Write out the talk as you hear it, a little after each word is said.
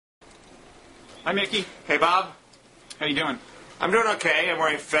Hi, Mickey. Hey, Bob. How you doing? I'm doing okay. I'm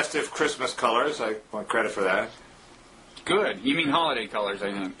wearing festive Christmas colors. I want credit for that. Good. You mean holiday colors,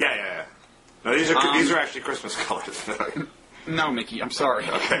 I think. Yeah. No, these are actually Christmas colors. No, Mickey, I'm sorry.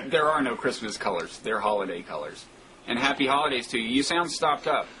 Okay. There are no Christmas colors. They're holiday colors. And happy holidays to you. You sound stopped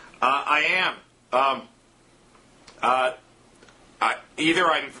up. I am. Either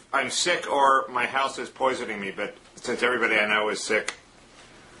I'm sick or my house is poisoning me, but since everybody I know is sick,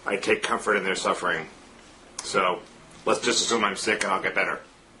 I take comfort in their suffering. So let's just assume I'm sick and I'll get better.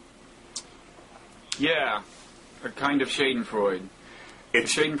 Yeah. A kind of Schadenfreude.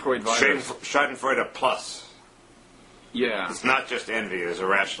 It's Schadenfreude virus. Schadenfreude a plus. Yeah. It's not just envy. There's a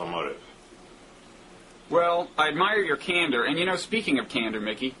rational motive. Well, I admire your candor. And, speaking of candor,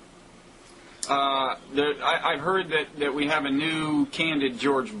 Mickey, I've heard that we have a new candid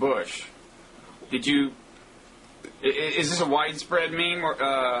George Bush. Did you... Is this a widespread meme?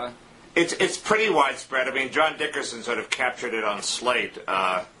 Or, It's pretty widespread. I mean, John Dickerson sort of captured it on Slate.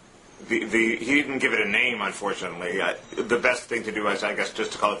 He didn't give it a name, unfortunately. The best thing to do is, I guess,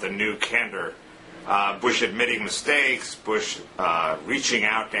 just to call it the new candor. Bush admitting mistakes, Bush reaching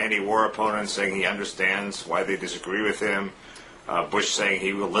out to anti-war opponents, saying he understands why they disagree with him, Bush saying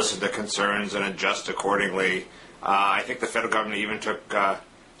he will listen to concerns and adjust accordingly. I think the federal government even took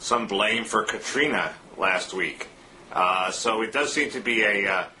some blame for Katrina last week. So it does seem to be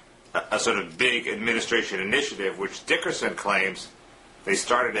a sort of big administration initiative, which Dickerson claims they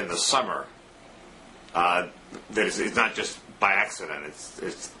started in the summer. That it's not just by accident.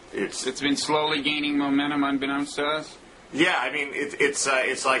 It's been slowly gaining momentum, unbeknownst to us. Yeah, I mean it's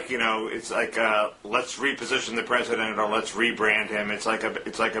like let's reposition the president or let's rebrand him. It's like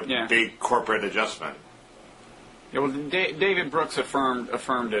a big corporate adjustment. Yeah, well, David Brooks affirmed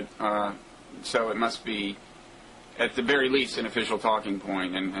it, so it must be at the very least an official talking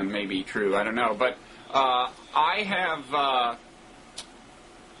point, and maybe true. I don't know, but I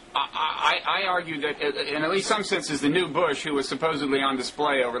argue that, in at least some senses, the new Bush, who was supposedly on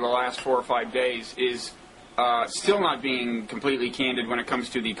display over the last 4 or 5 days, is still not being completely candid when it comes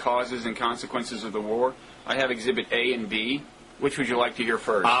to the causes and consequences of the war. I have Exhibit A and B. Which would you like to hear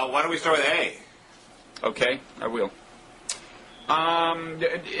first? Why don't we start with A? Okay, I will.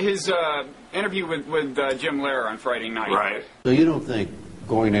 His interview with Jim Lehrer on Friday night. Right. So you don't think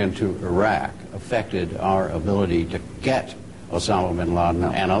going into Iraq affected our ability to get Osama bin Laden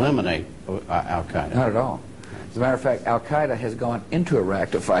and eliminate al-Qaeda? Not at all. As a matter of fact, al-Qaeda has gone into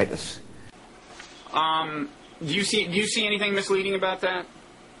Iraq to fight us. Do you see anything misleading about that?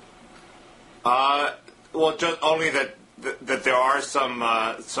 Well, just only that there are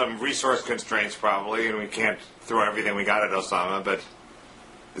some resource constraints probably, and we can't throw everything we got at Osama. But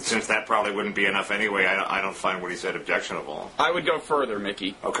since that probably wouldn't be enough anyway, I don't find what he said objectionable. I would go further,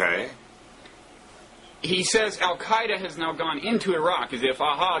 Mickey. Okay. He says al-Qaeda has now gone into Iraq as if,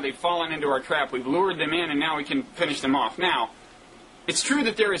 aha, they've fallen into our trap. We've lured them in, and now we can finish them off. Now, it's true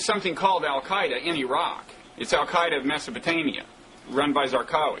that there is something called al-Qaeda in Iraq. It's al-Qaeda of Mesopotamia, run by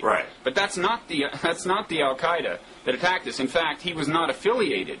Zarqawi. Right. But that's not the al-Qaeda that attacked us. In fact, he was not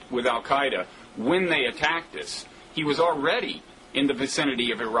affiliated with al-Qaeda when they attacked us. He was already in the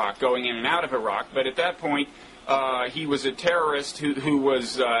vicinity of Iraq, going in and out of Iraq. But at that point, he was a terrorist who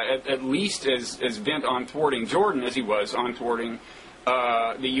was at least as bent on thwarting Jordan as he was on thwarting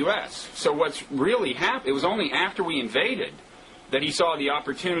the U.S. So what's really happened, it was only after we invaded that he saw the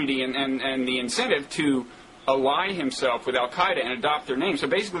opportunity and the incentive to ally himself with al-Qaeda and adopt their name. So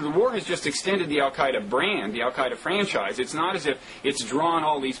basically the war has just extended the al-Qaeda brand, the al-Qaeda franchise. It's not as if it's drawn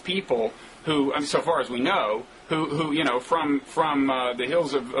all these people who, so far as we know, who from the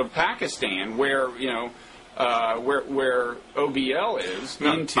hills of Pakistan, where OBL is,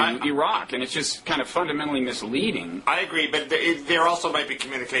 into Iraq, and it's just kind of fundamentally misleading. I agree, but there also might be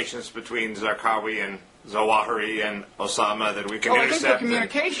communications between Zarqawi and Zawahiri and Osama that we can intercept. I think there are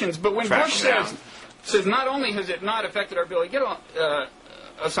communications, but when Bush says not only has it not affected our ability to get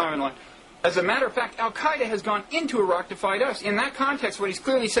Osama bin Laden, as a matter of fact, al-Qaeda has gone into Iraq to fight us. In that context, what he's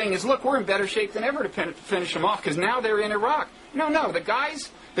clearly saying is, look, we're in better shape than ever to finish them off, because now they're in Iraq. No, the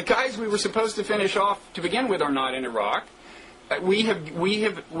guys we were supposed to finish off to begin with are not in Iraq. We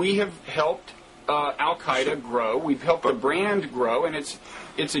have helped al-Qaeda grow. We've helped the brand grow, and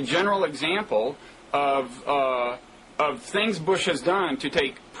it's a general example of things Bush has done to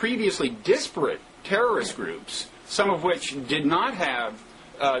take previously disparate terrorist groups, some of which did not have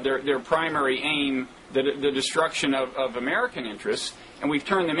their primary aim the destruction of American interests, and we've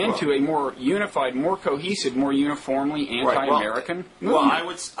turned them into a more unified, more cohesive, more uniformly anti-American movement.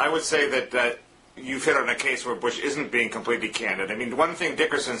 Well, I would say that you've hit on a case where Bush isn't being completely candid. I mean, one thing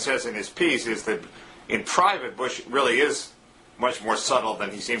Dickerson says in his piece is that in private, Bush really is much more subtle than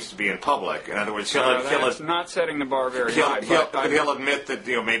he seems to be in public. In other words, that's not setting the bar very high. He'll admit that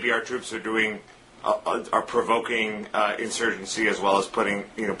maybe our troops are provoking insurgency as well as putting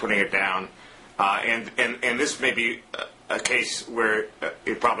it down, and this may be a case where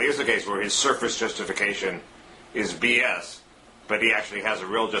it probably is a case where his surface justification is BS, but he actually has a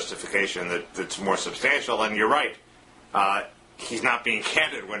real justification that's more substantial. And you're right, he's not being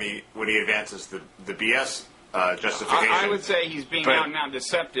candid when he advances the BS justification. I would say he's being out and out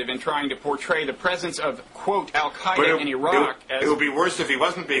deceptive in trying to portray the presence of, quote, Al-Qaeda in Iraq as... It would be worse if he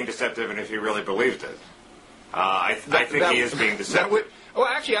wasn't being deceptive and if he really believed it. I think he is being deceptive. Well,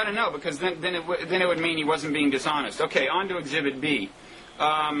 actually, I don't know, because then it would mean he wasn't being dishonest. Okay, on to Exhibit B.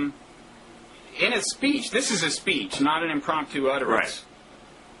 In a speech, this is a speech, not an impromptu utterance. Right.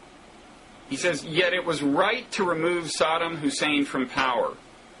 He says, yet it was right to remove Saddam Hussein from power.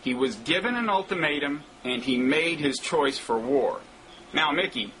 He was given an ultimatum, and he made his choice for war. Now,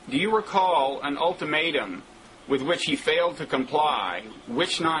 Mickey, do you recall an ultimatum with which he failed to comply?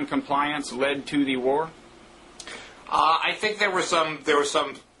 Which non-compliance led to the war? I think there was some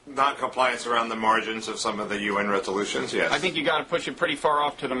non-compliance around the margins of some of the UN resolutions. Yes. I think you got to push it pretty far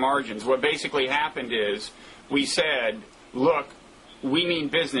off to the margins. What basically happened is we said, look, we mean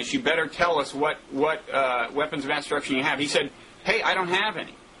business. You better tell us what weapons of mass destruction you have. He said, hey, I don't have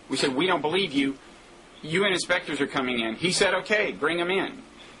any. We said, we don't believe you. UN inspectors are coming in. He said, okay, bring them in.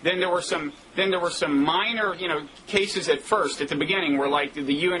 Then there were some minor, cases at the beginning, where like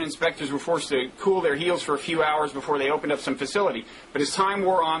the UN inspectors were forced to cool their heels for a few hours before they opened up some facility. But as time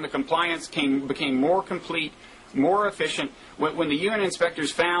wore on, the compliance became more complete, more efficient. When the UN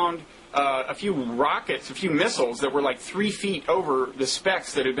inspectors found a few rockets, a few missiles that were like 3 feet over the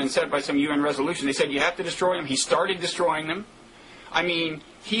specs that had been set by some UN resolution, they said, you have to destroy them. He started destroying them. I mean,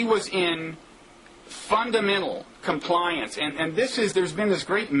 he was in fundamental compliance, and there's been this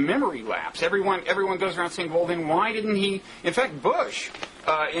great memory lapse. Everyone goes around saying, well, then why didn't he? In fact, Bush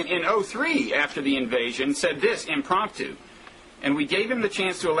in 2003, after the invasion, said this impromptu, and we gave him the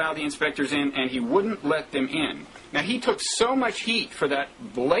chance to allow the inspectors in, and he wouldn't let them in. Now, he took so much heat for that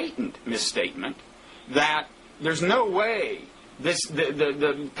blatant misstatement that there's no way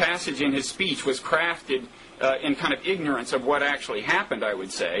the passage in his speech was crafted in kind of ignorance of what actually happened, I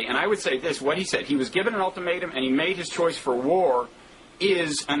would say. And I would say this, what he said, he was given an ultimatum and he made his choice for war,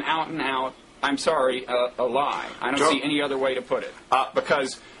 is an out-and-out, I'm sorry, a lie. I don't see any other way to put it.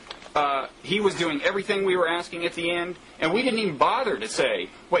 Because he was doing everything we were asking at the end, and we didn't even bother to say,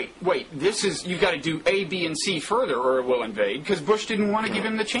 wait, you've got to do A, B, and C further or it will invade, because Bush didn't want to give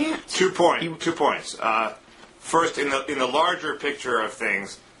him the chance. 2 points. First, in the larger picture of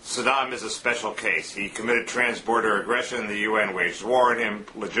things, Saddam is a special case. He committed transborder aggression. The UN waged war on him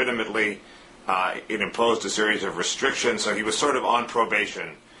legitimately. It imposed a series of restrictions, so he was sort of on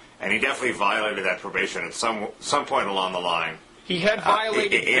probation, and he definitely violated that probation at some point along the line. He had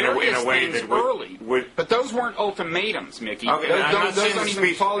violated various things early, but those weren't ultimatums, Mickey. Okay, those don't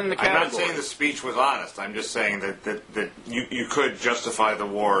even fall in the category. I'm not saying the speech was honest. I'm just saying that you could justify the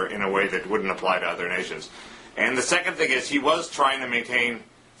war in a way that wouldn't apply to other nations. And the second thing is he was trying to maintain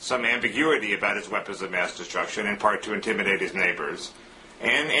some ambiguity about his weapons of mass destruction, in part to intimidate his neighbors.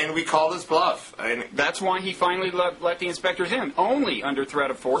 And we called his bluff. And that's why he finally let the inspectors in, only under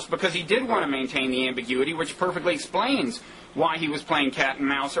threat of force, because he did want to maintain the ambiguity, which perfectly explains why he was playing cat and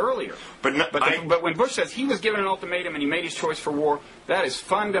mouse earlier. But when Bush says he was given an ultimatum and he made his choice for war, that is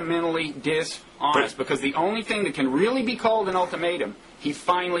fundamentally dishonest, because the only thing that can really be called an ultimatum, he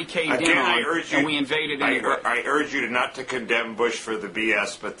finally caved in on, and we invaded anyway. I urge you not to condemn Bush for the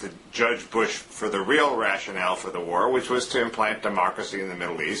BS, but to judge Bush for the real rationale for the war, which was to implant democracy in the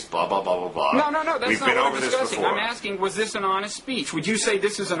Middle East, blah, blah, blah, blah, blah. No, that's not what I'm discussing. I'm asking, was this an honest speech? Would you say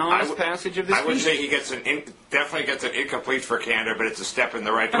this is an honest passage of this speech? I would say he definitely gets an incomplete for Candor, but it's a step in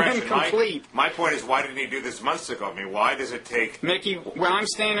the right direction. Incomplete. My point is, why didn't he do this months ago? I mean, why does it take... Mickey, when I'm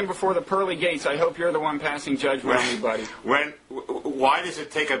standing before the pearly gates, I hope you're the one passing judgment on me, buddy. Why does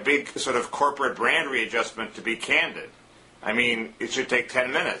it take a big sort of corporate brand readjustment to be candid? I mean, it should take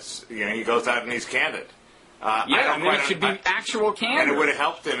 10 minutes. He goes out and he's candid. It should be actual candor. And it would have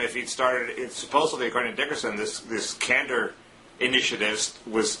helped him if he'd started, supposedly, according to Dickerson, this candor initiative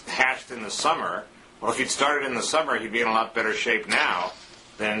was hatched in the summer. Well, if he'd started in the summer, he'd be in a lot better shape now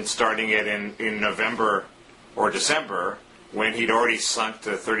than starting it in November or December, when he'd already sunk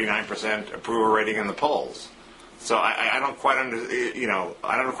to 39% approval rating in the polls. So I don't quite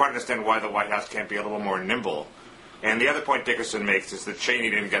understand why the White House can't be a little more nimble And the other point Dickerson makes is that Cheney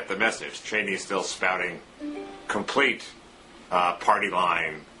didn't get the message. Cheney's still spouting complete party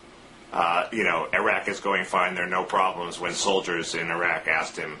line. Iraq is going fine, there are no problems, when soldiers in Iraq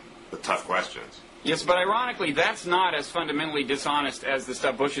asked him the tough questions. Yes, but ironically, that's not as fundamentally dishonest as the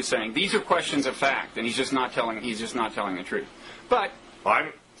stuff Bush is saying. These are questions of fact, and he's just not telling the truth. But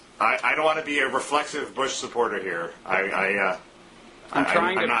well, I don't want to be a reflexive Bush supporter here. I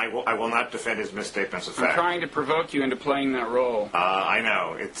will not defend his misstatements of fact. I'm trying to provoke you into playing that role. I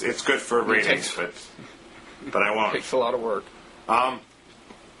know it's good for ratings, but I won't. It takes a lot of work.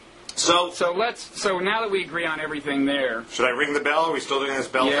 So now that we agree on everything there, should I ring the bell? Are we still doing this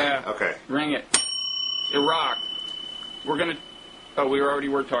bell thing? Okay. Ring it. Iraq. We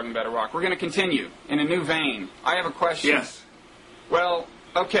were talking about Iraq. We're going to continue in a new vein. I have a question. Yes. Well,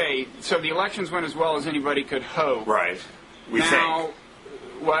 okay, so the elections went as well as anybody could hope. Right. We think.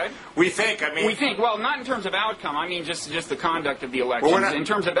 What? We think. Well, not in terms of outcome. I mean, just the conduct of the elections. Well, in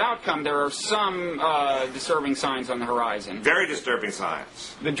terms of outcome, there are some disturbing signs on the horizon. Very disturbing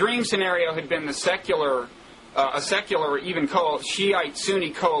signs. The dream scenario had been a secular, even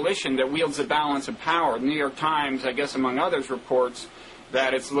Shiite-Sunni coalition that wields the balance of power. The New York Times, I guess among others, reports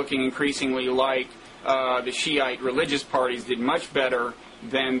that it's looking increasingly like the Shiite religious parties did much better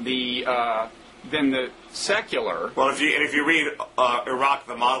than the secular. Well, if you read Iraq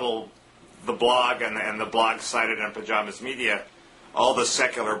the Model, the blog, and the blog cited in Pajamas Media, all the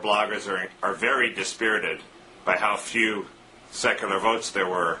secular bloggers are very dispirited by how few secular votes there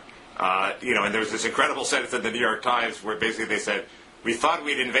were. And there was this incredible sentence in the New York Times where basically they said, we thought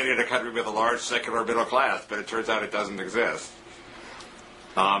we'd invaded a country with a large secular middle class, but it turns out it doesn't exist.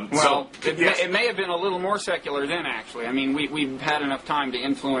 It may have been a little more secular then, actually. I mean, we've had enough time to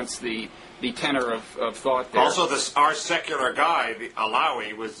influence the tenor of thought there. Also, our secular guy, the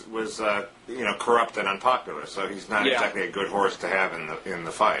Alawi, was corrupt and unpopular, so he's not exactly a good horse to have in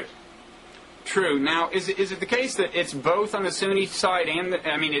the fight. True. Now, is it the case that it's both on the Sunni side and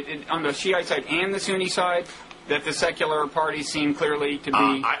on the Shiite side and the Sunni side that the secular parties seem clearly to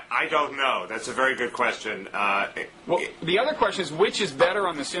be? I don't know. That's a very good question. Well, the other question is, which is better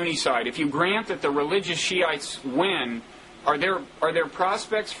on the Sunni side? If you grant that the religious Shiites win, are there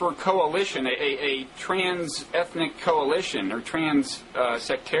prospects for coalition, a trans-ethnic coalition or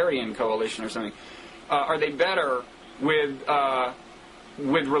trans-sectarian coalition or something? Are they better with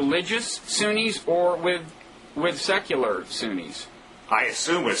religious Sunnis or with secular Sunnis? I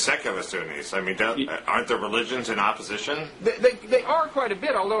assume with secular Sunnis. I mean, aren't the religions in opposition? They are quite a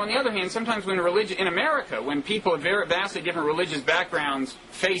bit, although on the other hand, sometimes when in America, when people of vastly different religious backgrounds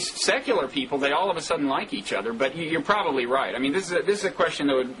face secular people, they all of a sudden like each other. But you're probably right. I mean, this is a question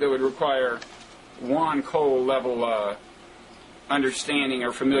that would require Juan Cole level understanding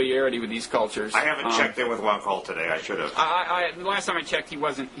or familiarity with these cultures. I haven't checked in with Juan Cole today. I should have. The last time I checked, he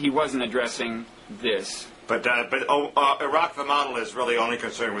wasn't addressing this. But Iraq the Model is really only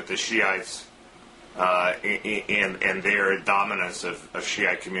concerned with the Shiites and their dominance of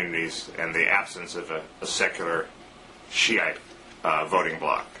Shiite communities and the absence of a secular Shiite voting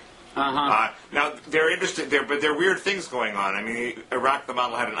bloc. Now, they're interested there, but there are weird things going on. I mean, Iraq the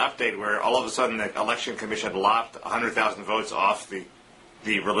Model had an update where all of a sudden the election commission lopped 100,000 votes off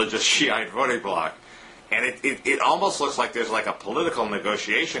the religious Shiite voting bloc. And it almost looks like there's like a political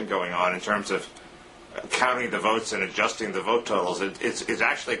negotiation going on in terms of counting the votes and adjusting the vote totals. It's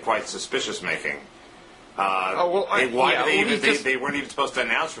actually quite suspicious making. They weren't even supposed to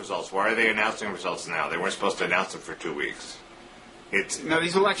announce results. Why are they announcing results now? They weren't supposed to announce them for 2 weeks. No,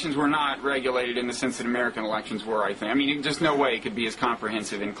 these elections were not regulated in the sense that American elections were, I think. I mean, just no way it could be as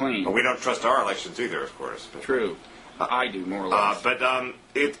comprehensive and clean. Well, we don't trust our elections either, of course. But, true. I do, more or less.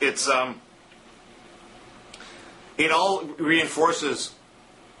 It all reinforces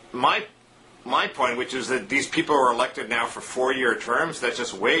my point, which is that these people are elected now for 4-year terms. That's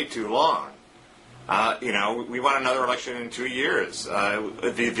just way too long. We want another election in 2 years.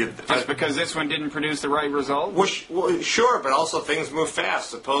 Just because this one didn't produce the right result? Well, sure, but also things move fast.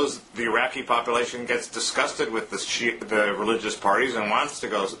 Suppose the Iraqi population gets disgusted with the religious parties and wants to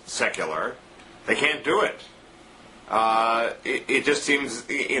go secular. They can't do it. It just seems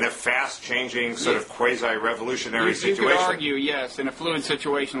in a fast-changing, sort of quasi-revolutionary situation. You could argue, yes, in a fluid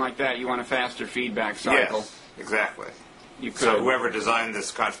situation like that, you want a faster feedback cycle. Yes, exactly. You could. So whoever designed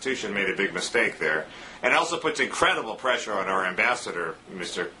this Constitution made a big mistake there. And also puts incredible pressure on our ambassador,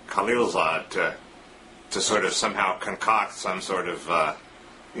 Mr. Khalilzad, to sort of somehow concoct some sort of,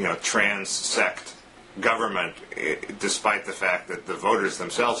 trans-sect government, despite the fact that the voters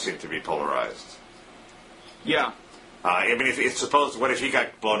themselves seem to be polarized. Yeah. What if he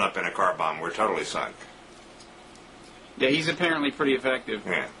got blown up in a car bomb? We're totally sunk. Yeah, he's apparently pretty effective.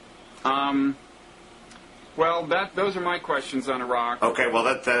 Yeah. Well, those are my questions on Iraq. Okay, well,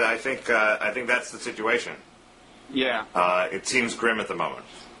 I think that's the situation. Yeah. It seems grim at the moment.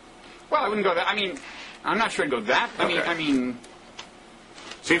 Well, I wouldn't go that. I mean, I'm not sure I'd go that. I mean.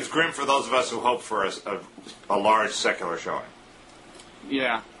 Seems grim for those of us who hope for a large secular showing.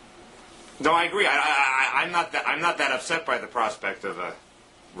 Yeah. No, I agree. I'm not that upset by the prospect of a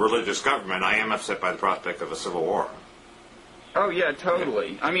religious government. I am upset by the prospect of a civil war. Oh yeah,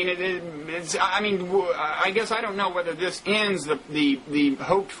 totally. I mean, it's. I mean, I guess I don't know whether this ends the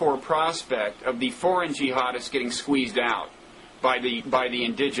hoped for prospect of the foreign jihadists getting squeezed out by the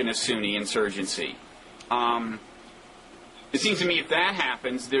indigenous Sunni insurgency. It seems to me if that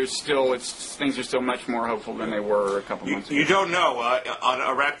happens, things are still much more hopeful than they were a couple months ago. You don't know. On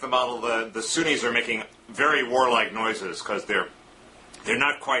Iraq, the model, the Sunnis are making very warlike noises because they're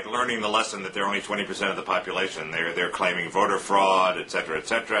not quite learning the lesson that they're only 20% of the population. They're claiming voter fraud, et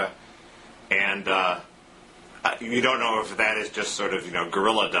cetera, and you don't know if that is just sort of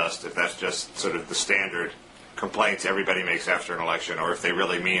guerrilla dust, if that's just sort of the standard complaints everybody makes after an election, or if they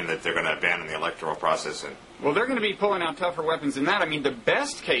really mean that they're going to abandon the electoral process. Well, they're going to be pulling out tougher weapons than that. I mean, the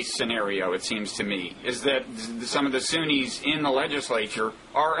best case scenario, it seems to me, is that some of the Sunnis in the legislature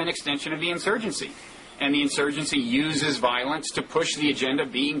are an extension of the insurgency. And the insurgency uses violence to push the agenda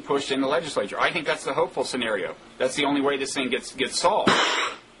being pushed in the legislature. I think that's the hopeful scenario. That's the only way this thing gets solved.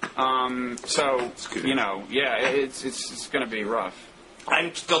 It's going to be rough.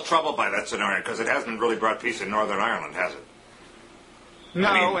 I'm still troubled by that scenario because it hasn't really brought peace in Northern Ireland, has it?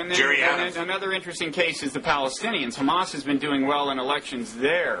 No, and then another interesting case is the Palestinians. Hamas has been doing well in elections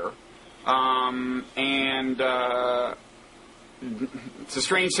there, and it's a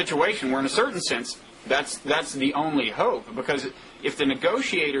strange situation where, in a certain sense, that's the only hope, because if the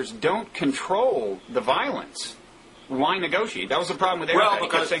negotiators don't control the violence, why negotiate? That was the problem with everybody. They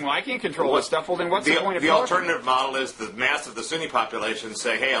kept saying, well, I can't control this stuff. Well, then what's the point of talking? The alternative model is the mass of the Sunni population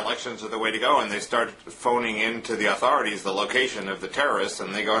say, hey, elections are the way to go, and they start phoning into the authorities the location of the terrorists,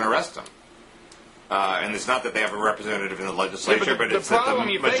 and they go and arrest them. And it's not that they have a representative in the legislature, but it's that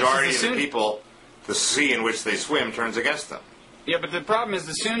the majority of the people, the sea in which they swim, turns against them. Yeah, but the problem is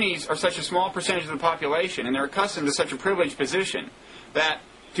the Sunnis are such a small percentage of the population, and they're accustomed to such a privileged position, that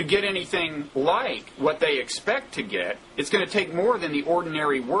to get anything like what they expect to get, it's going to take more than the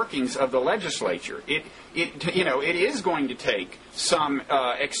ordinary workings of the legislature. It is going to take some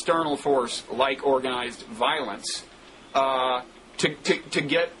external force like organized violence to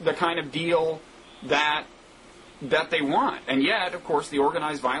get the kind of deal that they want. And yet, of course, the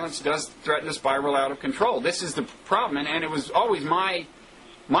organized violence does threaten to spiral out of control. This is the problem, and it was always my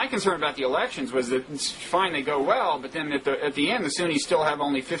concern about the elections was that it's fine, they go well, but then at the end, the Sunnis still have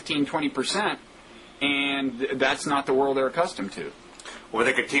only 15-20%, and that's not the world they're accustomed to. Well,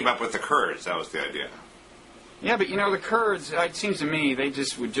 they could team up with the Kurds. That was the idea. Yeah, but the Kurds, it seems to me, they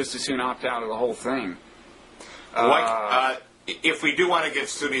would just as soon opt out of the whole thing. If we do want to give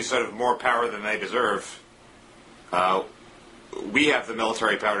Sunnis sort of more power than they deserve, we have the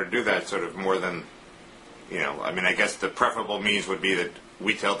military power to do that sort of more than, I guess the preferable means would be that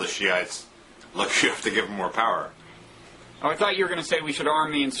we tell the Shiites, look, you have to give them more power. Oh, I thought you were going to say we should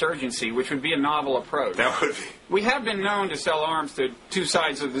arm the insurgency, which would be a novel approach. That would be. We have been known to sell arms to two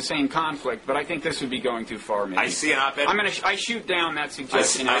sides of the same conflict, but I think this would be going too far, maybe. I see an op-ed. I shoot down that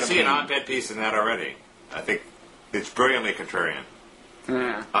suggestion. I see an op-ed piece in that already. I think it's brilliantly contrarian.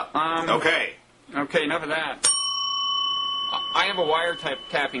 Yeah. Okay. Okay, enough of that. I have a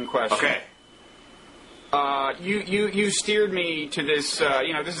wiretapping question. Okay. You steered me to this.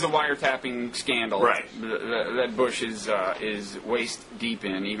 This is a wiretapping scandal, right? That Bush is waist deep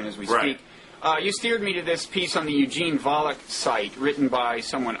in, even as we speak. Right. You steered me to this piece on the Eugene Volokh site, written by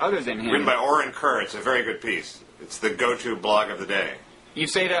someone other than him. Written by Oren Kerr. It's a very good piece. It's the go-to blog of the day. You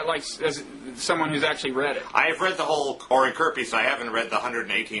say that like as someone who's actually read it. I have read the whole Oren Kerr piece. I haven't read the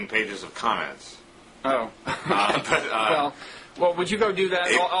 118 pages of comments. Oh. Well, would you go do that?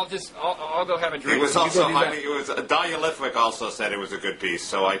 I'll go have a drink. It was also, Dahlia Lithwick also said it was a good piece,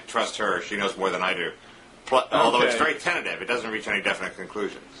 so I trust her. She knows more than I do. Although it's very tentative, it doesn't reach any definite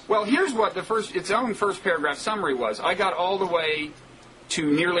conclusions. Well, here's what its own first paragraph summary was. I got all the way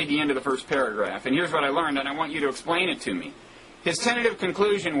to nearly the end of the first paragraph, and here's what I learned, and I want you to explain it to me. His tentative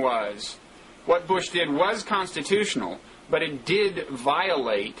conclusion was what Bush did was constitutional, but it did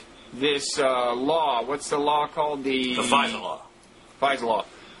violate this law. What's the law called? The FISA law. FISA law.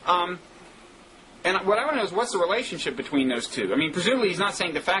 And what I want to know is what's the relationship between those two? I mean, presumably he's not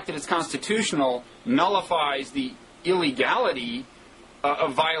saying the fact that it's constitutional nullifies the illegality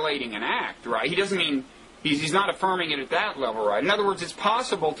of violating an act, right? He doesn't mean He's not affirming it at that level, right? In other words, it's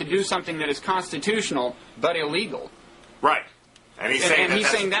possible to do something that is constitutional but illegal. Right. And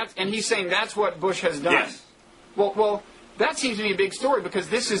he's saying that's what Bush has done. Yes. Well, that seems to be a big story, because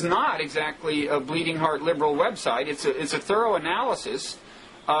this is not exactly a bleeding heart liberal website. It's a thorough analysis,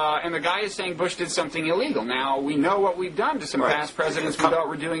 and the guy is saying Bush did something illegal. Now, we know what we've done to some past presidents without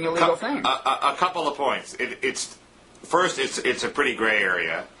we're doing illegal things. A couple of points. First, it's a pretty gray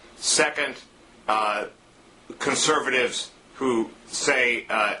area. Second, conservatives who say,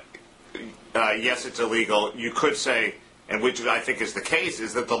 yes, it's illegal, you could say, and which I think is the case,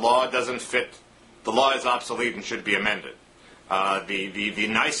 is that the law doesn't fit, the law is obsolete and should be amended. The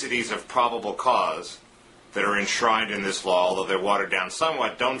niceties of probable cause that are enshrined in this law, although they're watered down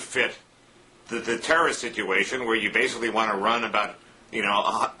somewhat, don't fit the terrorist situation, where you basically want to run about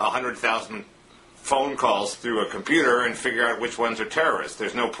 100,000 phone calls through a computer and figure out which ones are terrorists.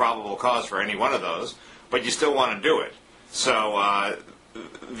 There's no probable cause for any one of those, but you still want to do it. So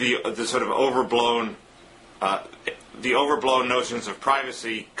the sort of overblown notions of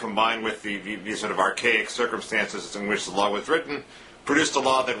privacy, combined with the sort of archaic circumstances in which the law was written, produced a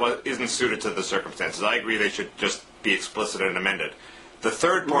law that isn't suited to the circumstances. I agree they should just be explicit and amended. The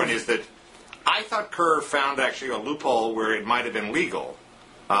third point is that I thought Kerr found actually a loophole where it might have been legal,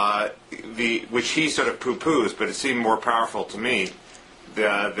 which he sort of poo-poos, but it seemed more powerful to me,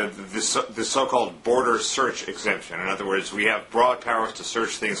 the so-called border search exemption. In other words, we have broad powers to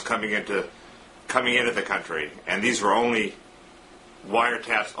search things coming into the country, and these were only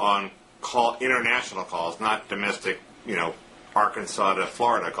wiretaps on international calls, not domestic, Arkansas to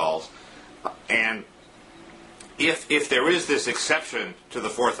Florida calls. And if there is this exception to the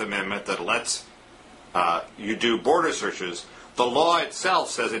Fourth Amendment that lets you do border searches, the law itself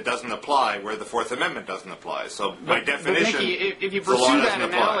says it doesn't apply where the Fourth Amendment doesn't apply. So by definition, but Mickey, if you the law doesn't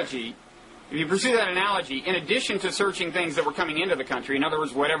apply. If you pursue that analogy, in addition to searching things that were coming into the country, in other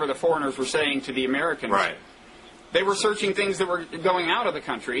words, whatever the foreigners were saying to the Americans, right, they were searching things that were going out of the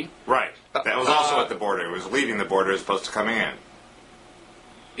country. Right. That was also at the border. It was leaving the border as opposed to coming in.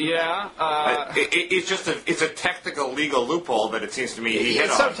 Yeah. It's a technical legal loophole that it seems to me he hit on.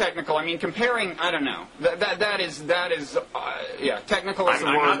 It's so technical. I mean, comparing, I don't know. That is technical is the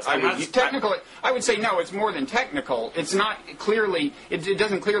word. Technical. I would say no. It's more than technical. It's not clearly. It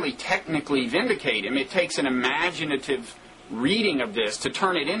doesn't clearly technically vindicate him. It takes an imaginative reading of this to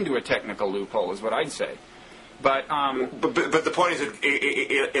turn it into a technical loophole, is what I'd say. But the point is that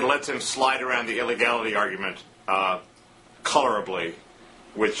it lets him slide around the illegality argument colorably,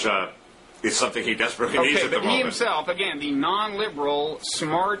 which is something he desperately needs at the moment. He himself, again, the non-liberal,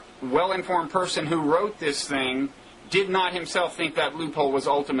 smart, well-informed person who wrote this thing, did not himself think that loophole was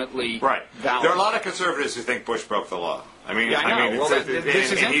ultimately valid. There are a lot of conservatives who think Bush broke the law. I mean,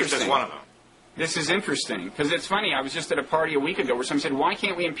 this is interesting. He's just one of them. This is interesting, because it's funny, I was just at a party a week ago where someone said, why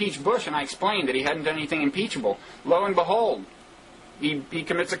can't we impeach Bush? And I explained that he hadn't done anything impeachable. Lo and behold, he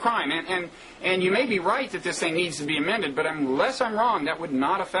commits a crime. And you may be right that this thing needs to be amended, but unless I'm wrong, that would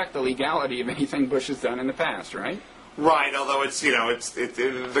not affect the legality of anything Bush has done in the past, right? Right, although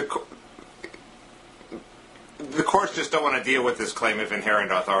the courts just don't want to deal with this claim of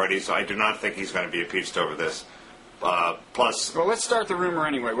inherent authority, so I do not think he's going to be impeached over this. Plus... Well, let's start the rumor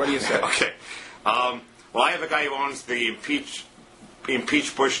anyway. What do you say? Okay. Well, I have a guy who owns the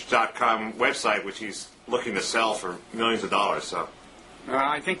impeachbush.com website, which he's looking to sell for millions of dollars, so...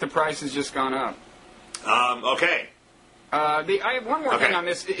 I think the price has just gone up. Okay. I have one more thing on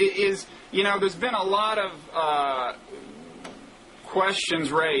this. There's been a lot of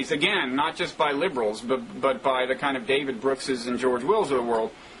questions raised, again, not just by liberals, but by the kind of David Brookses and George Wills of the world,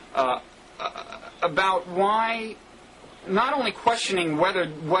 about why, not only questioning whether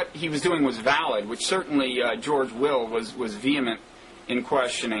what he was doing was valid, which certainly George Will was vehement in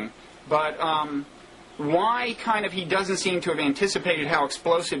questioning, but why kind of he doesn't seem to have anticipated how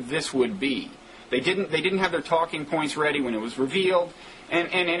explosive this would be. They didn't have their talking points ready when it was revealed, and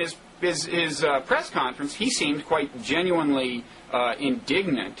in his press conference, he seemed quite genuinely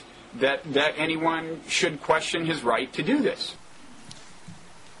indignant that anyone should question his right to do this.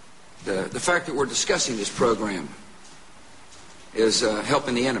 The fact that we're discussing this program is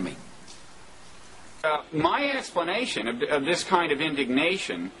helping the enemy. My explanation of this kind of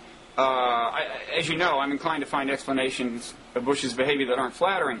indignation, as you know, I'm inclined to find explanations of Bush's behavior that aren't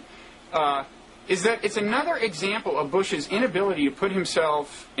flattering, is that it's another example of Bush's inability to put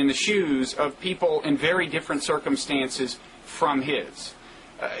himself in the shoes of people in very different circumstances from his.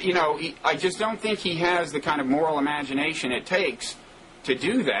 I just don't think he has the kind of moral imagination it takes to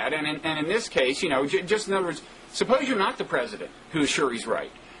do that. And in this case, just in other words, suppose you're not the president who's sure he's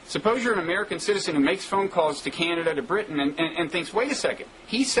right. Suppose you're an American citizen who makes phone calls to Canada, to Britain, and thinks, wait a second,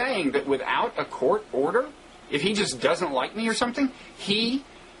 he's saying that without a court order, if he just doesn't like me or something, he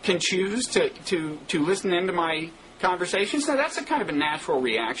can choose to listen into my conversations. Now, that's a kind of a natural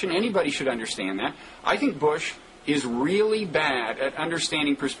reaction. Anybody should understand that. I think Bush is really bad at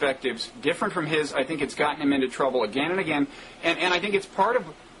understanding perspectives different from his. I think it's gotten him into trouble again and again. And I think it's part of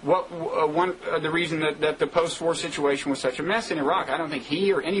the reason that the post-war situation was such a mess in Iraq. I don't think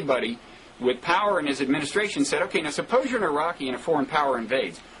he or anybody with power in his administration said, okay, now suppose you're an Iraqi and a foreign power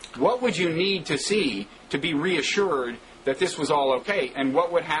invades. What would you need to see to be reassured that this was all okay? And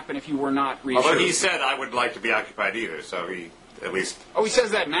what would happen if you were not reassured? Although he said, I would like to be occupied either, so he at least... Oh, he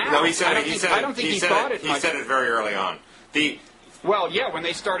says that now? No, he said I don't think he thought it. He said it very early on. Well, yeah, when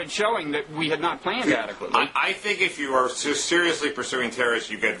they started showing that we had not planned adequately. I think if you are seriously pursuing terrorists,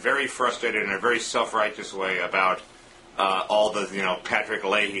 you get very frustrated in a very self-righteous way about all the, Patrick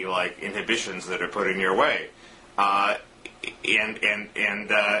Leahy-like inhibitions that are put in your way. And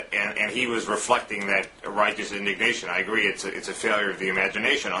he was reflecting that righteous indignation. I agree, it's a failure of the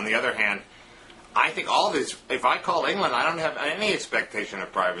imagination. On the other hand, I think all this, if I call England, I don't have any expectation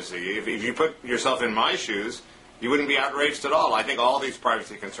of privacy. If you put yourself in my shoes, you wouldn't be outraged at all. I think all these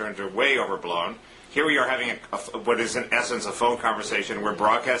privacy concerns are way overblown. Here we are having what is in essence a phone conversation. We're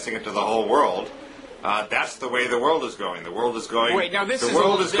broadcasting it to the whole world. That's the way the world is going. The world is going. Wait, now this the is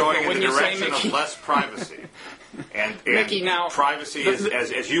world a little is going in the different direction of less privacy. And Mickey, now, privacy,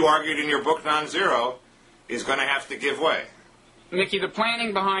 as you argued in your book Nonzero, is going to have to give way. Mickey, the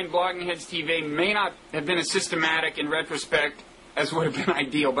planning behind Blogging Heads TV may not have been as systematic in retrospect as would have been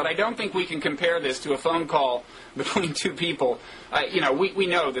ideal, but I don't think we can compare this to a phone call between two people. We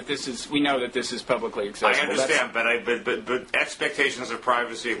know that this is publicly accessible. I understand, but expectations of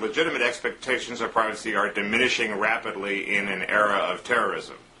privacy, legitimate expectations of privacy, are diminishing rapidly in an era of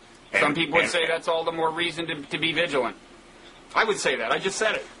terrorism. Some people would say that's all the more reason to be vigilant. I would say that. I just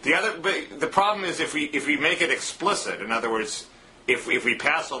said it. But the problem is if we make it explicit. In other words, if we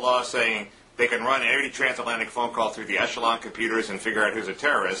pass a law saying they can run every transatlantic phone call through the echelon computers and figure out who's a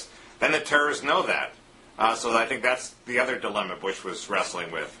terrorist, then the terrorists know that. So I think that's the other dilemma Bush was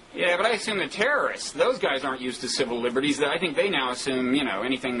wrestling with. Yeah, but I assume the terrorists, those guys aren't used to civil liberties. I think they now assume,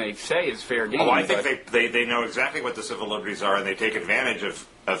 anything they say is fair game. Oh, I think they know exactly what the civil liberties are, and they take advantage of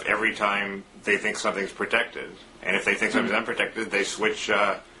every time they think something's protected. And if they think something's unprotected, they switch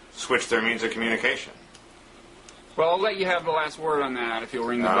their means of communication. Well, I'll let you have the last word on that if you'll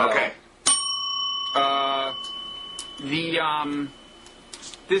ring the bell. Okay.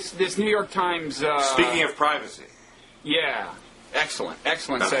 This New York Times... Speaking of privacy. Yeah. Excellent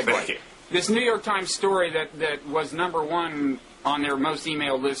segue. Thank you. This New York Times story that was #1 on their most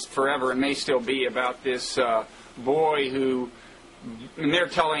emailed list forever and may still be about this boy who, and they're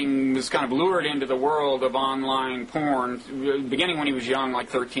telling, was kind of lured into the world of online porn, beginning when he was young, like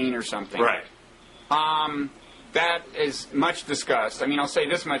 13 or something. Right. That is much discussed. I mean, I'll say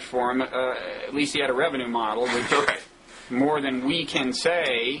this much for him. At least he had a revenue model, which right. More than we can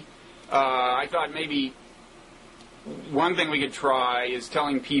say. I thought maybe one thing we could try is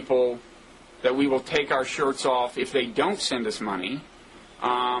telling people that we will take our shirts off if they don't send us money.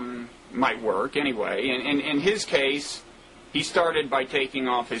 Might work anyway. In his case, he started by taking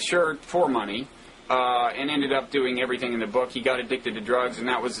off his shirt for money and ended up doing everything in the book. He got addicted to drugs, and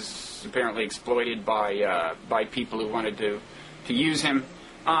that was apparently exploited by people who wanted to use him.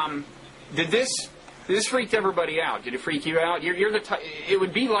 Did this freaked everybody out? Did it freak you out? You're the it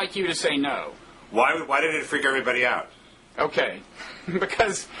would be like you to say no. Why did it freak everybody out? Okay,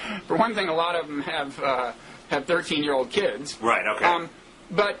 because for one thing, a lot of them have 13-year-old kids. Right. Okay.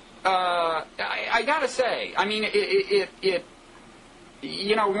 But I gotta say, I mean,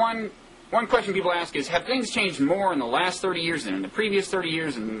 one question people ask is, have things changed more in the last 30 years than in the previous 30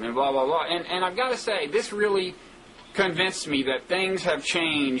 years, and blah, blah, blah. And I've got to say, this really convinced me that things have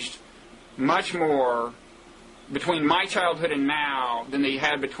changed much more between my childhood and now than they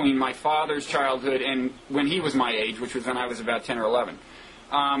had between my father's childhood and when he was my age, which was when I was about 10 or 11.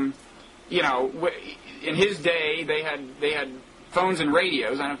 In his day, they had phones and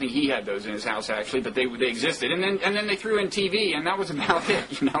radios. I don't think he had those in his house, actually, but they existed. And then they threw in TV, and that was about it.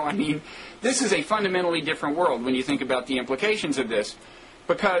 I mean, this is a fundamentally different world when you think about the implications of this.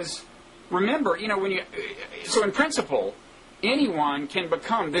 Because, remember, so in principle, anyone can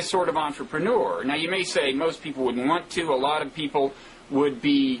become this sort of entrepreneur. Now, you may say most people wouldn't want to. A lot of people would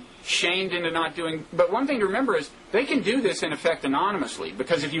be shamed into not doing. But one thing to remember is they can do this, in effect, anonymously.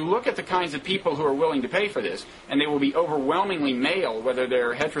 Because if you look at the kinds of people who are willing to pay for this, and they will be overwhelmingly male, whether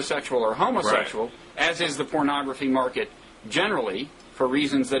they're heterosexual or homosexual, right, as is the pornography market generally, for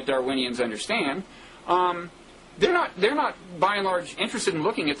reasons that Darwinians understand, they're not by and large interested in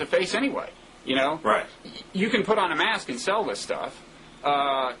looking at the face anyway. You know, right? You can put on a mask and sell this stuff.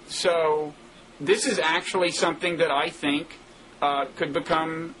 So this is actually something that I think could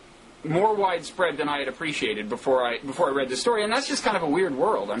become more widespread than I had appreciated before I read the story. And that's just kind of a weird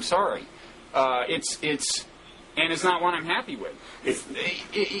world. I'm sorry. And it's not one I'm happy with.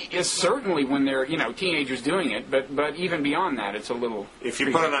 It's certainly when they're teenagers doing it, but even beyond that, it's a little. If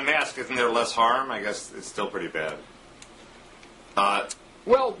you put on a mask, isn't there less harm? I guess it's still pretty bad.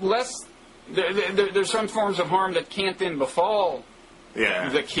 Well, less. There's some forms of harm that can't then befall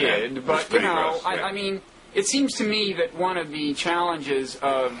the kid, but gross, I mean, it seems to me that one of the challenges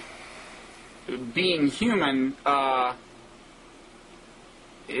of being human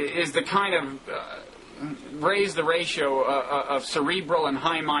is the kind of raise the ratio of cerebral and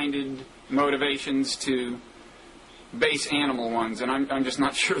high-minded motivations to base animal ones, and I'm just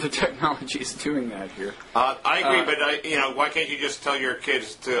not sure the technology is doing that here. I agree, but why can't you just tell your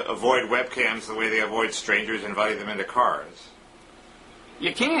kids to avoid webcams the way they avoid strangers inviting them into cars?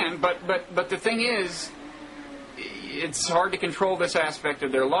 You can, but the thing is, it's hard to control this aspect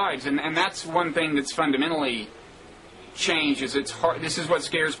of their lives, and that's one thing that's fundamentally changed. Is it's hard. This is what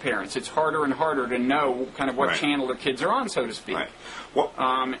scares parents. It's harder and harder to know kind of what channel their kids are on, so to speak. Right. Well,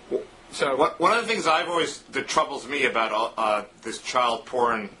 so one of the things that troubles me about this child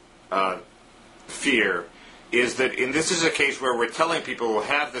porn fear is that this is a case where we're telling people who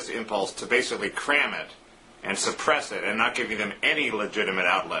have this impulse to basically cram it and suppress it and not giving them any legitimate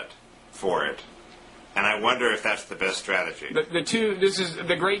outlet for it. And I wonder if that's the best strategy.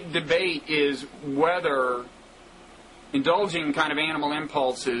 The great debate is whether indulging kind of animal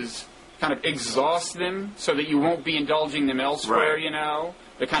impulses kind of exhaust them so that you won't be indulging them elsewhere,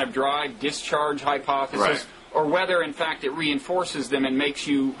 the kind of drive-discharge hypothesis, or whether, in fact, it reinforces them and makes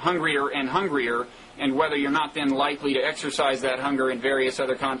you hungrier and hungrier, and whether you're not then likely to exercise that hunger in various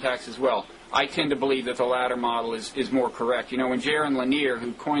other contexts as well. I tend to believe that the latter model is more correct. When Jaron Lanier,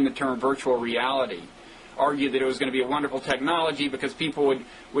 who coined the term virtual reality, argued that it was going to be a wonderful technology because people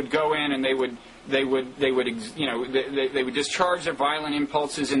would go in and they would discharge their violent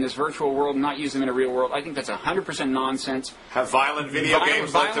impulses in this virtual world and not use them in a real world. I think that's 100% nonsense. Have violent video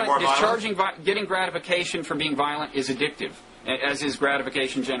games led to more discharging, violence? Getting gratification from being violent is addictive, as is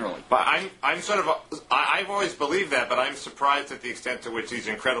gratification generally. But I've always believed that, but I'm surprised at the extent to which these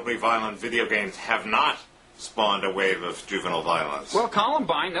incredibly violent video games have not spawned a wave of juvenile violence. Well,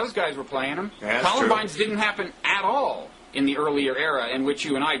 Columbine, those guys were playing them. Yeah, Columbines didn't happen at all in the earlier era in which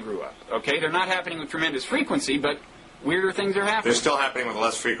you and I grew up. Okay, they're not happening with tremendous frequency, but weirder things are happening. They're still happening with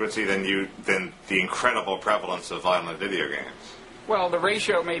less frequency than the incredible prevalence of violent video games. Well, the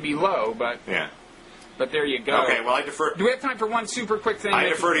ratio may be low, but but there you go. Okay, well I defer. Do we have time for one super quick thing? I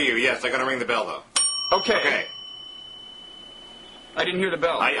defer to you. Yes, I got to ring the bell though. Okay. I didn't hear the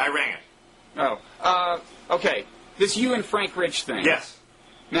bell. I rang it. Oh. Okay. This you and Frank Rich thing. Yes.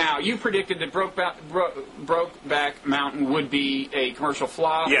 Now, you predicted that Brokeback Mountain would be a commercial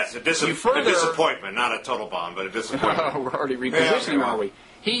flop. Yes, a disappointment, not a total bomb, but a disappointment. We're already repositioning, are we?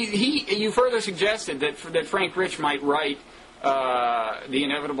 You further suggested that Frank Rich might write the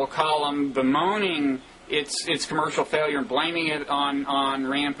inevitable column bemoaning its commercial failure and blaming it on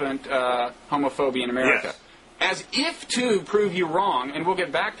rampant homophobia in America. Yes. As if to prove you wrong, and we'll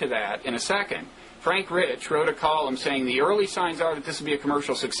get back to that in a second, Frank Rich wrote a column saying the early signs are that this will be a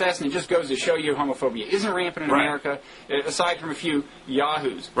commercial success, and it just goes to show you homophobia isn't rampant in America, aside from a few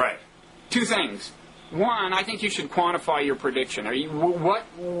yahoos. Right. Two things. One, I think you should quantify your prediction.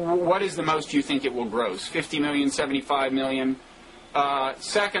 What is the most you think it will gross? 50 million, 75 million?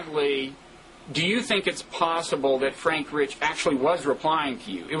 Secondly, do you think it's possible that Frank Rich actually was replying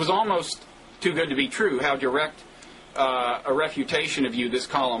to you? It was almost too good to be true how direct a refutation of you this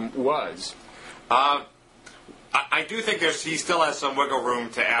column was. I do think he still has some wiggle room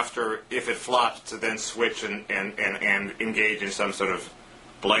to, after, if it flops, to then switch and engage in some sort of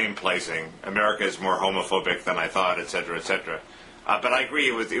blame placing. America is more homophobic than I thought, etc., etc. But I agree,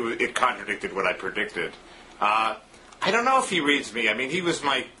 it contradicted what I predicted. I don't know if he reads me. I mean, he was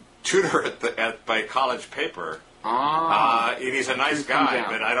my tutor at my college paper. And he's a nice guy,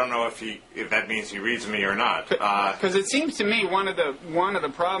 but I don't know if that means he reads me or not. Because it seems to me one of the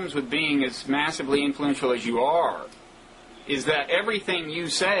problems with being as massively influential as you are is that everything you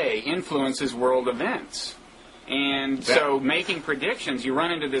say influences world events. And so making predictions, you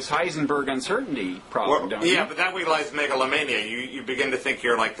run into this Heisenberg uncertainty problem, don't you? Yeah, but that way lies megalomania. You begin to think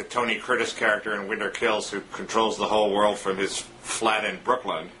you're like the Tony Curtis character in Winter Kills who controls the whole world from his flat in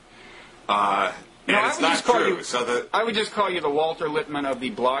Brooklyn. And No, it's not true. I would just call you the Walter Lippmann of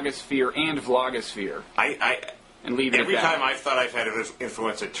the blogosphere and vlogosphere. And leave it every at that. time I've thought I've had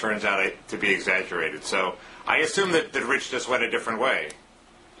influence, it turns out to be exaggerated. So I assume that Rich just went a different way.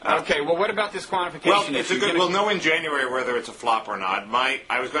 Okay, well, what about this quantification? Well, it's we'll know in January whether it's a flop or not.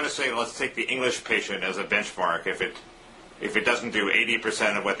 I was going to say let's take the English patient as a benchmark. If it doesn't do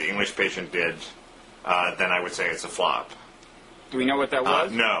 80% of what the English patient did, then I would say it's a flop. Do we know what that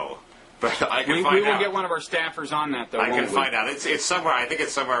was? No, but I can find out. We will get one of our staffers on that, though. I can find out. It's somewhere. I think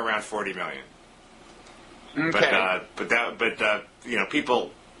it's somewhere around 40 million. Okay. But you know,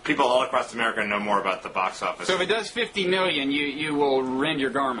 people all across America know more about the box office. So if it does 50 million, you will rend your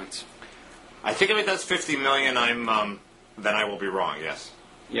garments. I think if it does 50 million, then I will be wrong. Yes.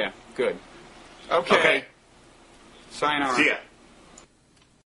 Yeah. Good. Okay. Sayonara. See ya.